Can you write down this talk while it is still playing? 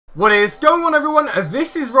What is going on, everyone?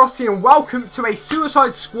 This is Rossi and welcome to a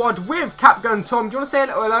Suicide Squad with Capguntom. Do you want to say a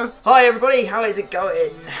little hello? Hi everybody, how is it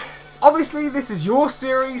going? Obviously this is your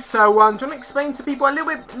series, so do you want to explain to people a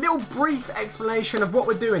little brief explanation of what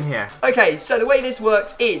we're doing here? Okay, so the way this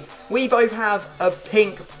works is we both have a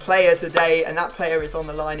pink player today, and that player is on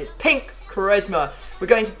the line. It's Pink Charisma. We're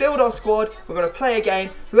going to build our squad, we're going to play a game.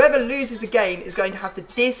 Whoever loses the game is going to have to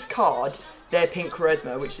discard their Pink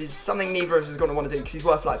Charisma, which is something neither of us is going to want to do because he's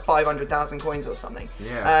worth like 500,000 coins or something.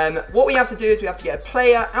 Yeah. What we have to do is we have to get a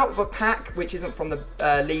player out of a pack, which isn't from the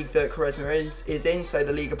league that Charisma is in, so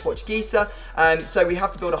the Liga Portuguesa. So we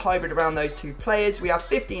have to build a hybrid around those two players. We have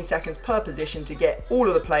 15 seconds per position to get all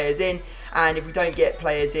of the players in, and if we don't get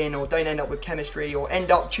players in or don't end up with chemistry or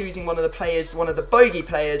end up choosing one of the players, one of the bogey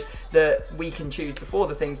players that we can choose before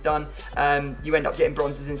the thing's done, you end up getting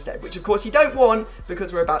bronzes instead, which of course you don't want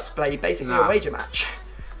because we're about to play basically a wager match.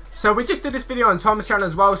 So we just did this video on Tom's channel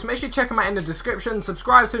as well, so make sure you check him out in the description,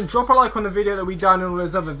 subscribe to him, drop a like on the video that we've done and all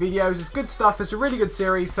those other videos. It's good stuff, it's a really good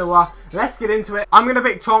series, so let's get into it. I'm going to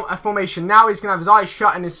pick Tom a formation now. He's going to have his eyes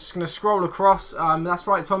shut and he's just going to scroll across. That's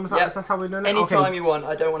right, Tom, that's how we're doing it? Anytime you want,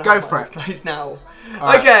 I don't want to have my eyes closed now.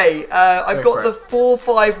 Right. Okay, I've got the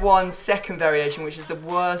 4-5-1 second variation, which is the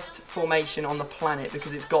worst formation on the planet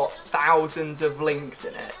because it's got thousands of links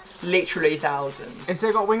in it. Literally thousands. Has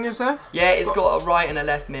it got wingers there? Yeah, it's got a right and a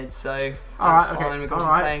left mid, so that's fine. We're going to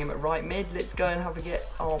be playing him at right mid. Let's go and have a get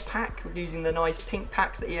our pack using the nice pink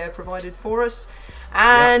packs that EA provided for us.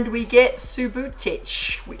 And we get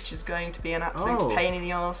Subotic, which is going to be an absolute pain in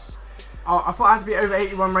the arse. Oh, I thought it had to be over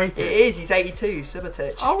 81 rated. It is, he's 82,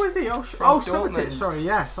 Subotic. Oh, is he? Oh, Subotic, sorry,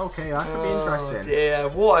 yes, okay, that could be interesting. Oh dear,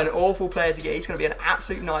 what an awful player to get. He's going to be an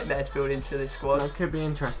absolute nightmare to build into this squad. That could be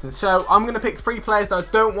interesting. So, I'm going to pick 3 players that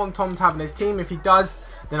I don't want Tom to have in his team. If he does,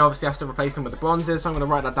 then obviously I have to replace him with the bronzes, so I'm going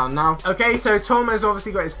to write that down now. Okay, so Tom has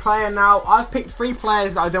obviously got his player now. I've picked 3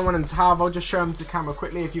 players that I don't want him to have. I'll just show them to camera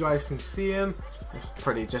quickly if you guys can see him. It's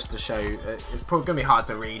pretty, just to show you, it's probably going to be hard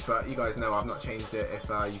to read, but you guys know I've not changed it if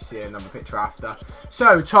you see another picture after.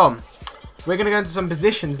 So, Tom, we're going to go into some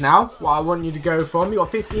positions now, what I want you to go from. You've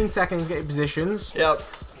got 15 seconds to get your positions. Yep.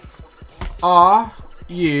 Are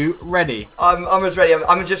you ready? I'm as ready. I'm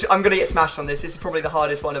going to get smashed on this. This is probably the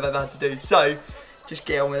hardest one I've ever had to do, so just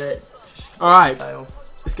get on with it. Alright,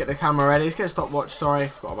 let's get the camera ready. Let's get a stopwatch, sorry,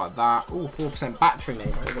 forgot about that. Oh, 4% battery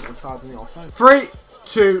name. 3,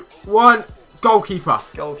 2, 1... Goalkeeper.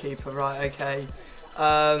 Goalkeeper, right, okay.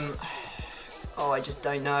 Oh, I just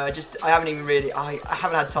don't know. I haven't even really, I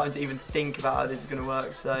haven't had time to even think about how this is going to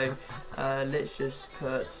work. So, let's just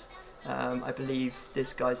put, I believe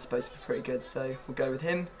this guy's supposed to be pretty good. So, we'll go with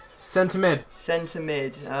him. Centre mid. Centre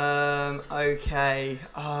mid. Okay.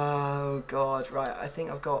 Oh, God. Right, I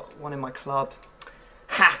think I've got one in my club.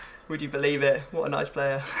 Ha! Would you believe it? What a nice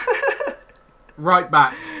player. Right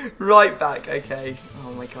back. Right back, okay.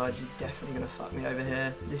 Oh my god, you're definitely gonna fuck me over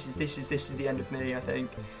here. This is the end of me, I think.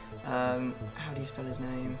 How do you spell his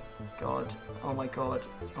name? God. Oh my god.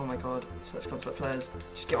 Oh my god. Search console players.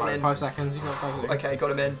 Just get one in. 5 seconds, you got 5 seconds. Okay, got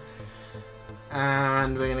him in.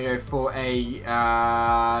 And we're gonna go for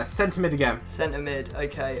a centre mid again. Centre mid,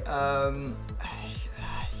 okay. Shit,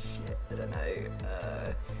 I don't know.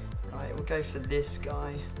 Right, we'll go for this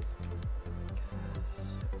guy.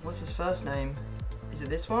 What's his first name? Is it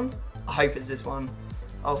this one? I hope it's this one.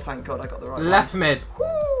 Oh, thank God I got the right left one. Mid.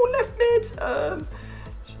 Woo, left mid.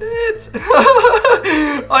 Shit.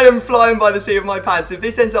 I am flying by the seat of my pants. If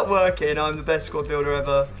this ends up working, I'm the best squad builder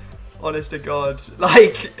ever. Honest to God.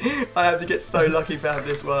 Like, I have to get so lucky to have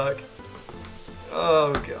this work.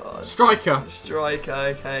 Oh, God. Striker. Striker,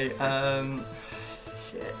 okay.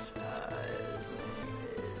 Shit.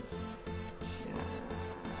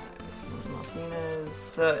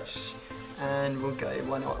 Search, and we'll go.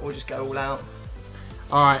 Why not? We'll just go all out.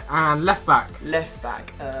 All right, and left back. Left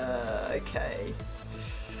back. Okay.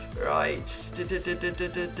 Right.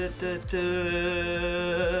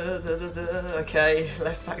 Okay.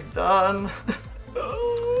 Left back's done.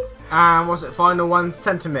 And what's it? Final one,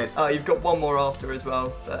 centre mid. Oh, you've got one more after as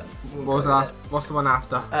well. But What's the one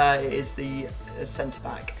after? It is the centre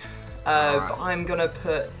back. But I'm gonna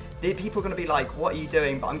put. People are going to be like, what are you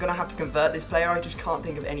doing? But I'm going to have to convert this player. I just can't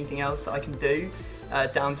think of anything else that I can do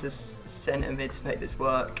down to centre mid to make this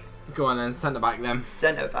work. Go on then, centre back then.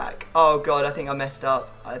 Centre back. Oh, God, I think I messed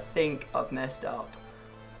up. I think I've messed up.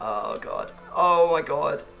 Oh, God. Oh, my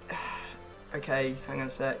God. Okay, hang on a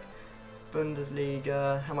sec.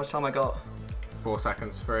 Bundesliga. How much time I got? 4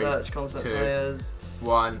 seconds. 3, Search constant 2, players.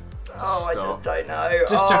 1. Oh, Stop. I just don't know.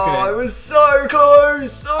 Just chuck it in. I was so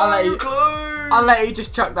close. So close. I'll let you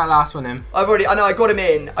just chuck that last one in. I know, I got him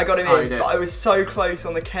in. I got him Oh, in. you did. But I was so close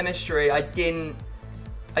on the chemistry. I didn't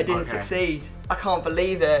succeed. I can't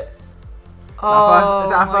believe it. Is that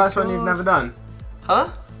a my first one you've God. never done?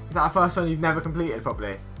 Huh? Is that a first one you've never completed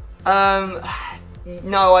properly?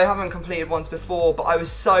 No, I haven't completed once before, but I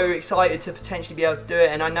was so excited to potentially be able to do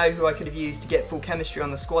it, and I know who I could have used to get full chemistry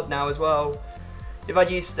on the squad now as well. If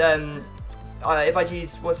I'd used,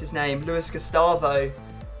 what's his name, Luis Gustavo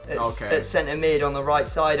at centre mid on the right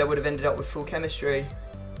side, I would have ended up with full chemistry.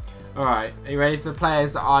 Alright, are you ready for the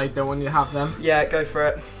players that I don't want you to have them? Yeah, go for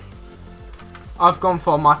it. I've gone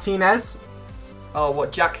for Martinez. Oh,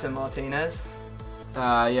 what, Jackson Martinez?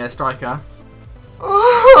 Yeah, striker.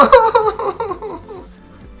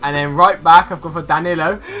 And then right back, I've gone for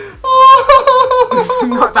Danilo.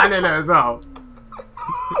 Not Danilo as well.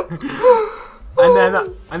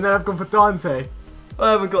 and then I've gone for Dante.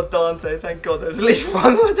 I haven't got Dante, thank God. There's at least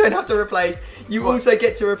one that I don't have to replace. You also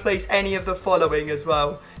get to replace any of the following as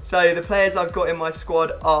well. So the players I've got in my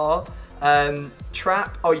squad are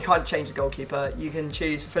Trap. Oh, you can't change the goalkeeper. You can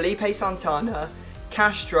choose Felipe Santana,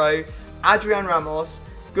 Castro, Adrian Ramos,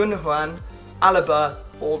 Gundogan, Alaba,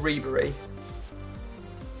 or Ribery.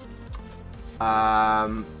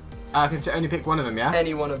 I can only pick one of them, yeah?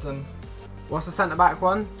 Any one of them. What's the centre back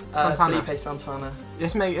one? Santana. Felipe Santana.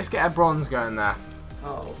 Let's get a bronze going there.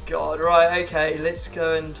 Oh God, right, okay, let's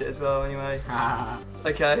go into it as well anyway.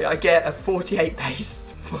 Okay, I get a 48 pace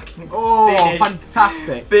fucking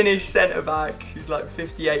fantastic. Finnish centre back who's like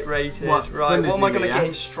 58 rated. What? Right, what am I going to Bundesliga, get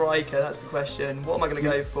in striker? That's the question. What am I going to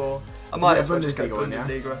go for? I might as well just go Bundesliga,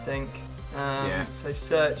 Bundesliga, I think. Yeah. So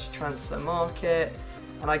search transfer market,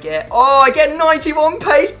 and I get 91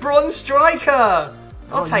 pace bronze striker.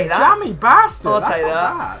 I'll take that. Jammy bastard. I'll That's take not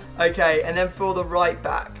that. bad. Okay, and then for the right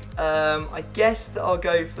back, I guess that I'll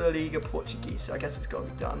go for the Liga Portuguese. So I guess it's got to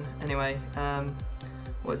be done. Anyway,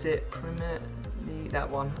 what is it? Premier League, that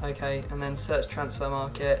one. Okay, and then search transfer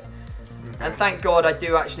market. Okay. And thank God I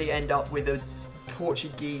do actually end up with a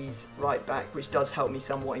Portuguese right back, which does help me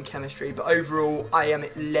somewhat in chemistry. But overall, I am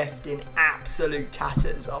left in absolute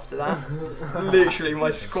tatters after that. Literally,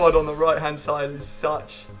 my squad on the right-hand side is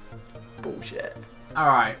such bullshit.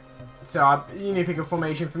 Alright, so you need to pick a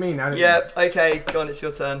formation for me now, don't you? Yep, okay, go on, it's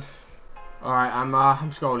your turn. Alright, I'm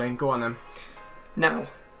scrolling. Go on then. Now.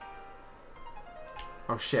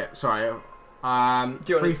 Oh shit, sorry.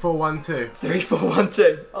 3-4-1-2.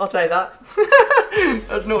 3-4-1-2. I'll take that.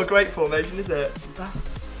 That's not a great formation, is it?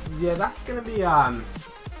 That's gonna be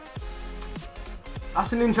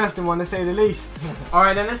that's an interesting one to say the least.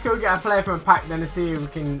 Alright then, let's go get a player from a pack then and see if we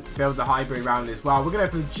can build the hybrid round as well. We're gonna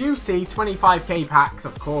go for the juicy 25k packs,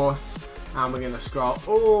 of course. And we're gonna scroll.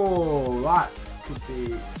 Oh, that's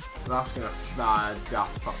gonna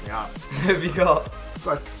fuck me up. Who have you got? I've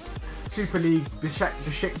got a Super League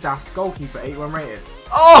Besiktas goalkeeper, 81 rated.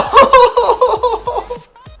 Oh!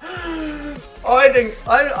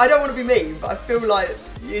 I don't want to be mean, but I feel like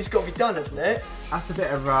it's got to be done, hasn't it? That's a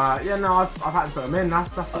bit of yeah, no, I've had to put them in. That's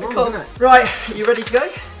the one, isn't it? Right, you ready to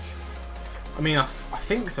go? I mean, I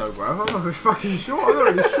think so, bro. I'm not fucking sure. I'm not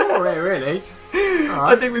really sure here, really.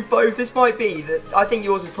 Right. I think we've both. This might be that. I think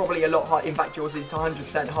yours is probably a lot harder. In fact, yours is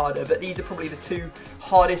 100% harder. But these are probably the two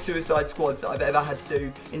hardest suicide squads that I've ever had to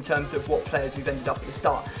do in terms of what players we've ended up at the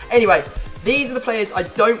start. Anyway, these are the players I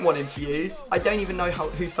don't want him to use. I don't even know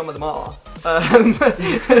who some of them are.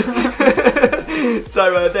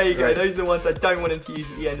 So there you go. Those are the ones I don't want him to use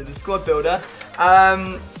at the end of the squad builder.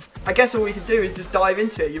 I guess all we can do is just dive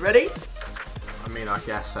into it. You ready? I mean, I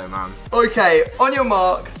guess so, man. Okay, on your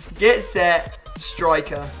marks, get set,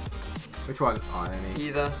 striker. Which one? Oh, I need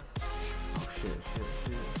either. Oh shit.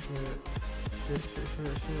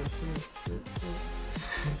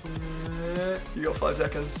 You got 5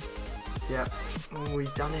 seconds. Yep. Oh,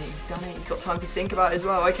 he's done it. He's done it. He's got time to think about it as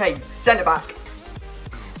well. Okay, centre back.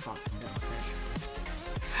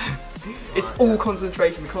 It's all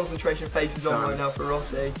concentration. The concentration phase is on right now for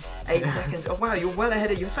Rossi. 8 seconds. Oh wow, you're well ahead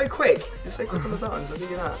of. You're so quick. You're so quick on the buttons. Look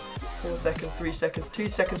at that. 4 seconds, 3 seconds, 2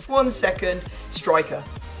 seconds, 1 second. Striker.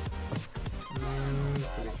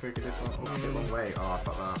 So they triggered it. Oh, long way. Oh, I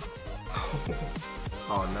thought that.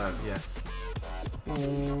 Oh no. Yes.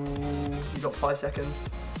 Ooh, you got 5 seconds.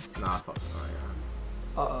 No, I thought so.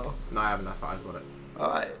 Yeah. Uh-oh. No, I haven't. I've got it.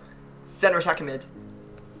 Alright. Centre attacking mid.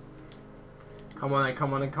 Come on then,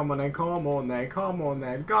 come on then, come on then, come on then, come on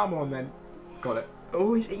then, come on then. Got it.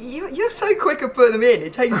 Oh, you're so quick at putting them in.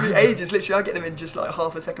 It takes me ages. Literally, I get them in just like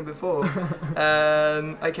half a second before.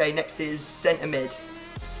 Okay, next is centre mid.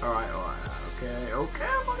 Alright. Okay.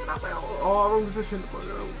 Oh, wrong position.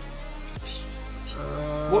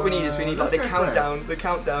 What we need is like the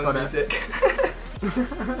countdown music.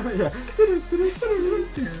 Yeah.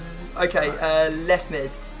 Okay, left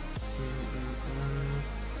mid.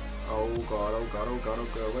 Oh god, oh god, oh god, oh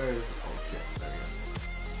god, where is it? Oh shit, there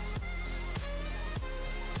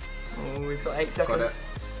we Oh, he's got 8 seconds.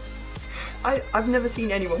 Got it. I've never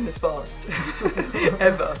seen anyone this fast.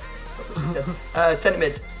 Ever. That's what she said. Centre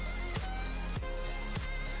mid.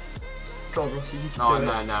 Go on, Rossi, you can do it. Oh,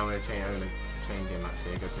 no, I'm going to change him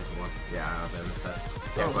actually. Go to one. Yeah, I've done instead.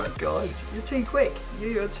 Yeah, oh my god, you're too quick.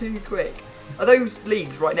 You are too quick. Are those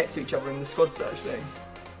leagues right next to each other in the squad search thing?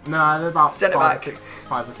 No, they're about Centre back.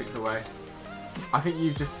 5 or 6 away. I think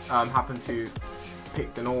you've just happened to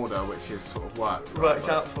picked an order which is sort of worked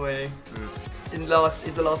out for you. Is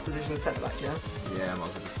the last position the centre back, yeah? Yeah, I might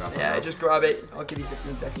as well just grab it. Yeah, just grab it. I'll give you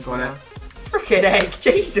 15 seconds. Go on now. Frickin' egg,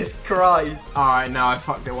 Jesus Christ. Alright, no, I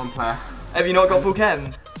fucked it, one player. Have you not got full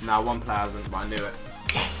chem? No, one player hasn't, but I knew it.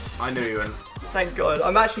 Yes! I knew you wouldn't. Thank God.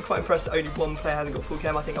 I'm actually quite impressed that only one player hasn't got full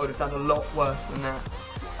chem. I think I would have done a lot worse than that.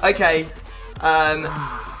 Okay.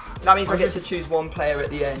 That means I get to choose one player at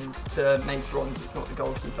the end to make bronze. It's not the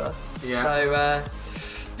goalkeeper. Yeah. So,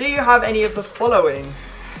 do you have any of the following?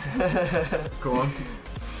 Go on.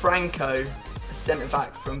 Franco, a centre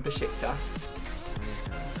back from Besiktas.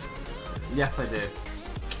 Yes, I did.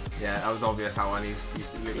 Yeah, that was obvious. That one.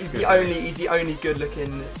 He's the only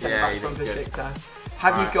good-looking centre back from Besiktas.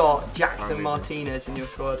 Have you got Jackson Martinez in your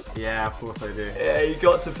squad? Yeah, of course I do. Yeah, you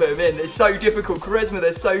got to put him in. It's so difficult. Charisma,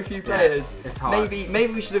 there's so few players. Yeah, it's hard.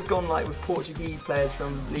 Maybe we should have gone like with Portuguese players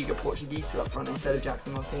from Liga Portuguesa up front instead of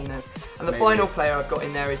Jackson Martinez. And the final player I've got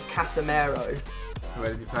in there is Casemiro. Where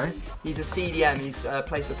does he play? He's a CDM. He's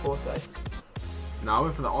plays for Porto. No, I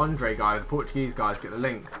went for the Andre guy. The Portuguese guys get the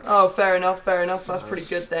link. Oh, fair enough. Fair enough. That's pretty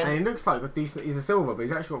good then. And he looks like a decent. He's a silver, but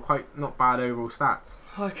he's actually got quite not bad overall stats.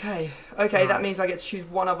 Okay, that means I get to choose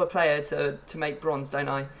one other player to make bronze, don't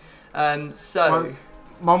I?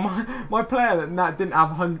 My player that didn't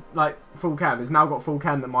have full chem has now got full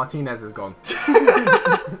chem that Martinez has gone.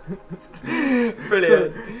 Brilliant.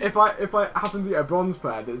 So if I happen to get a bronze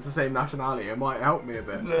player that's the same nationality, it might help me a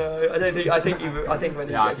bit. No, I don't think. I think when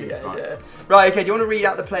you yeah, get yeah. Right. Okay. Do you want to read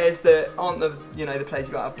out the players that aren't the the players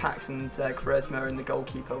you got out of Pax and Charisma and the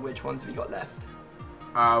goalkeeper? Which ones have you got left?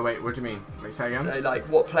 Wait, what do you mean? Wait, say again? So, like,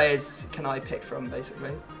 what players can I pick from,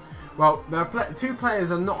 basically? Well, two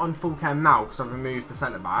players are not on full chem now because I've removed the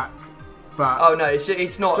centre back. But oh no, it's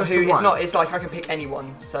not who. It's not. It's like I can pick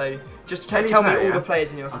anyone. So just tell me all the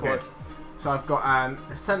players in your squad. Okay. So I've got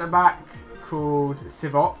a centre back called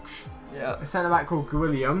Sivoc. Yeah. A centre back called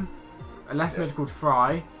Guilliam. A left mid called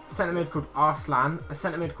Fry. A centre mid called Arslan. A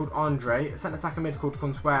centre mid called Andre. A centre attacker mid called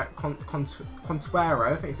Contuero.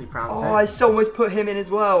 I think it's how you pronounce it. Oh, I almost put him in as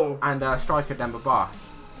well. And striker Demba Ba.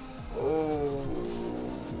 Oh,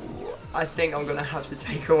 I think I'm gonna have to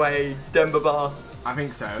take away Demba Ba. I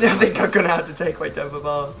think so. I think I'm gonna have to take away Demba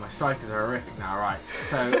Ba. My strikers are horrific now, right?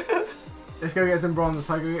 So let's go get some bronze.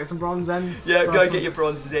 So I go get some bronze then. Yeah, go get your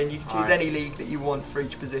bronzes in. You can choose any league that you want for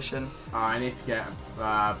each position. I need to get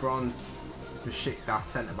bronze Besiktas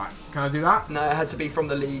centre back. Can I do that? No, it has to be from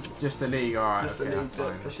the league. Just the league, alright. Just the league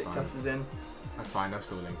that Besiktas is in. That's fine. I'll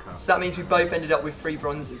still link up. So that means we both ended up with 3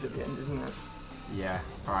 bronzes at the end, isn't it? Yeah.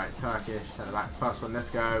 Alright, Turkish centre back. First one.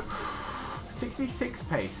 Let's go. 66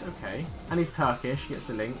 pace. Okay. And he's Turkish. Gets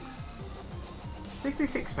the links.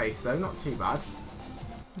 66 pace though. Not too bad.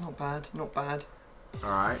 Not bad. Not bad.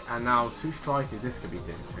 Alright. And now 2 strikers. This could be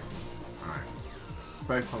tricky. Alright.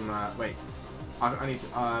 Both from wait. I need to,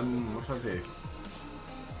 what should I do?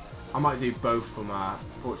 I might do both from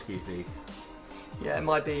Portuguese league. Yeah, it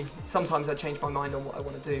might be. Sometimes I change my mind on what I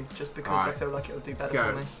want to do, just because I feel like it'll do better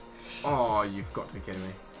for me. Oh, you've got to be kidding me.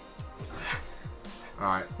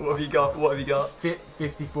 Alright. What have you got? What have you got?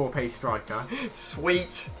 54 pace striker.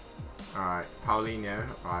 Sweet. Alright, Paulinho.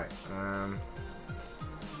 Alright,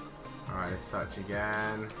 alright, let's search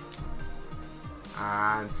again.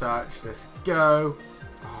 And search, let's go.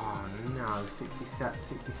 Oh no,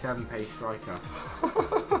 67 pace striker.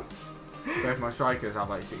 Both my strikers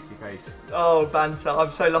have like 60 pace. Oh, banter.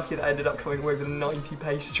 I'm so lucky that I ended up coming away with a 90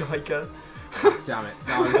 pace striker. Damn it.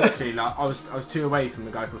 No, I was actually like, I was 2 away from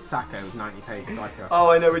the guy called Sacco with 90 pace striker. Oh,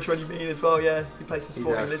 I know which one you mean as well, yeah. He plays for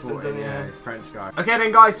Sporting Lisbon, doesn't he? Yeah, he's a French guy. Okay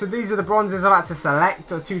then guys, so these are the bronzes I've had to select.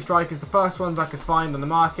 2 strikers, the first ones I could find on the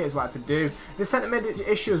market is what I had to do. The centre mid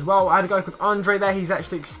issue as well, I had a guy called Andre there, he's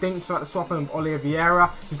actually extinct, so I had to swap him with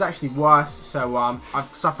Oliveira. He's actually worse, so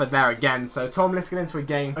I've suffered there again. So Tom, let's get into a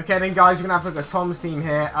game. Okay then guys, we're going to have a look at Tom's team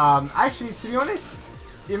here. Actually, to be honest,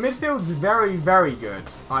 Your midfield's very, very good.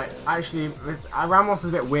 Actually, Ramos is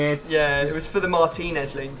a bit weird. Yeah, it was for the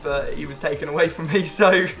Martinez link, but he was taken away from me,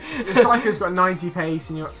 so... Your striker's got 90 pace,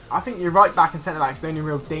 and I think your right back and centre back's the only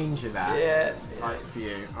real danger there. Yeah. Right, for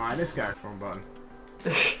you. Alright, let's go. Wrong button.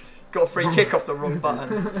 Got a free kick off the wrong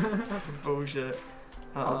button. Bullshit.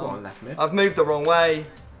 I've got on left mid. I've moved the wrong way.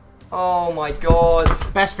 Oh my god.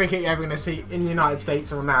 Best free kick you're ever going to see in the United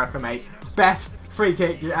States or America, mate. Best free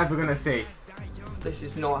kick you're ever going to see. This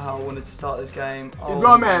is not how I wanted to start this game. Oh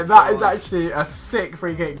well, man, that is actually a sick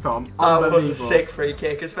free kick, Tom. That was a sick free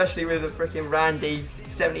kick, especially with a freaking Randy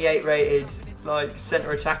 78 rated like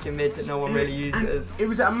centre attacking mid that no one really uses. It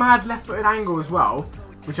was at a mad left-footed angle as well,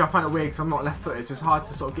 which I find it weird because I'm not left-footed, so it's hard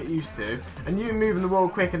to sort of get used to. And you were moving the ball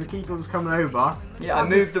quick and the keeper was coming over. Yeah, I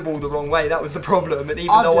moved the ball the wrong way, that was the problem. And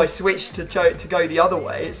even though I switched to go the other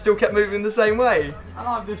way, it still kept moving the same way. And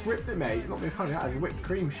I've just whipped it, mate. It's not being funny, that is whipped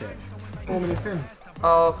cream shit. 4 minutes in.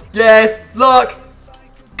 Oh, yes, luck!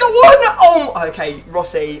 Go on! Oh, okay,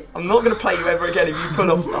 Rossi, I'm not going to play you ever again if you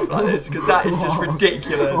pull off stuff like this, because that is just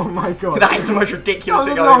ridiculous. Oh my god. That is the most ridiculous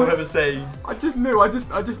thing I've ever seen. I just knew I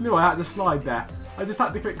had to slide there. I just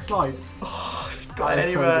had to quick slide. Oh, that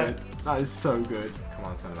is so good. That is so good. Come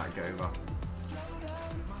on, send that go over.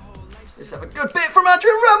 Let's have a good bit from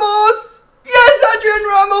Adrian Ramos! Yes, Adrian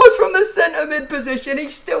Ramos from the centre mid position.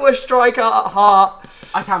 He's still a striker at heart.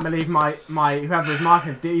 I can't believe my whoever was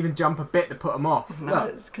marking didn't even jump a bit to put him off. No,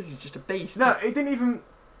 look. it's because he's just a beast. No, it didn't even...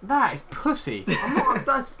 That is pussy.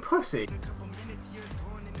 That's pussy.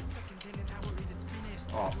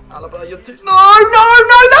 Oh. Alaba, you're too... No,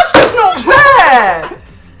 that's just not fair!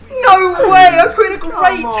 No way, I put in a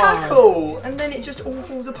great tackle, and then it just all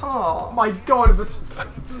falls apart. Oh my god, the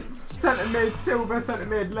centre mid, silver centre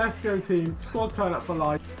mid, let's go team. Squad turn up for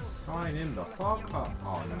life. Sign in the fuck up.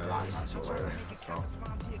 Oh no, that's all right. Let's go.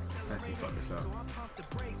 Let's see, fuck this up.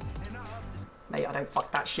 Mate, I don't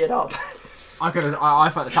fuck that shit up. I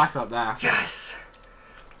fucked the tackle up there. Yes!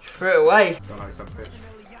 Threw it away. Don't like something.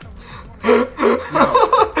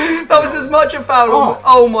 That was as much a foul.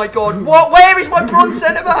 Oh my god. What? Where is my bronze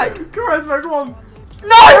centre back? Charisma, come on.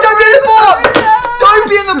 No, don't be in the box! Don't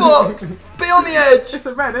be in the box! Be on the edge! It's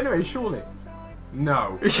a red anyway, surely.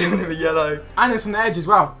 No. You're giving him a yellow. And it's on the edge as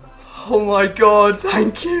well. Oh my god,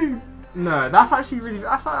 thank you. No, that's actually really,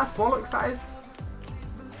 that's bollocks, that is.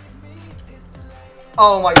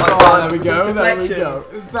 Oh my god. Oh, there we go, there we go.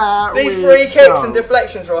 These free kicks and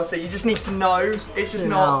deflections, Rossi, you just need to know. It's just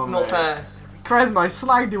not fair. Charisma, I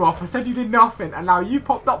slagged you off, I said you did nothing, and now you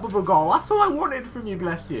popped up with a goal. That's all I wanted from you,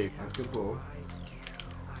 bless you. That's a good ball.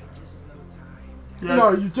 Yes.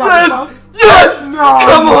 No, you jammy Yes! No,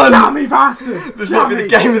 come on! Jammy bastard! This might be the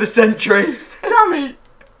game of the century. Jammy!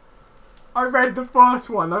 I read the first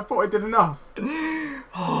one, I thought I did enough.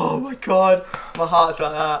 Oh my god, my heart's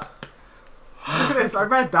like that. Look at this, I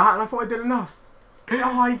read that and I thought I did enough.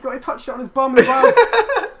 Oh, he got a touchdown on his bum as well.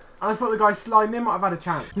 And I thought the guy sliding in might have had a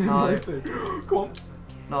chance. No. Go on.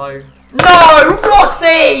 No. No,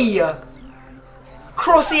 Rossi!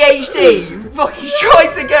 RossiHD fucking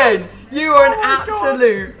strikes again. You are an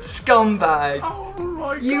absolute scumbag. Oh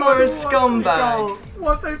my god. You are a scumbag.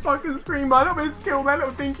 What a fucking scream by a little bit of skill there,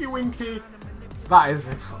 little dinky winky. That is,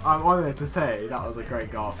 I'm honoured to say, that was a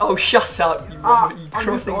great goal. Oh, shut up, you I'm just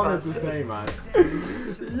crossing honoured to bastard. say, man.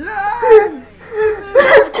 Yes!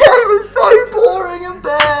 This game is so boring and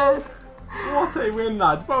bad. What a win,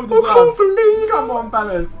 lads. Well deserved. I can't believe it. Come on,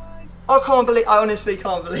 fellas. I honestly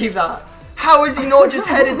can't believe that. How has he not just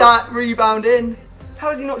headed that rebound in? How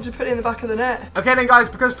has he not just put it in the back of the net? Okay then guys,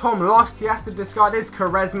 because Tom lost, he has to discard his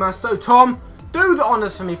charisma. So Tom, do the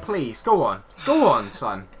honours for me, please. Go on. Go on,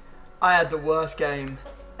 son. I had the worst game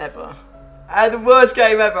ever.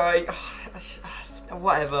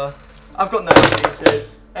 Whatever. I've got no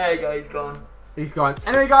excuses. There you go, he's gone. He's gone.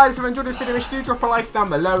 Anyway guys, if you enjoyed this video, make sure you drop a like down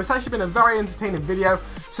below. It's actually been a very entertaining video.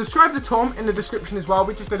 Subscribe to Tom in the description as well.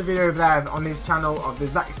 We just did a video over there on his channel of the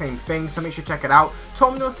exact same thing, so make sure you check it out.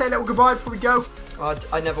 Tom, do you want to say a little goodbye before we go?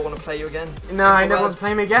 I never want to play you again. No, I never want to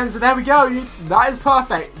play him again, so there we go. That is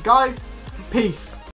perfect. Guys, peace.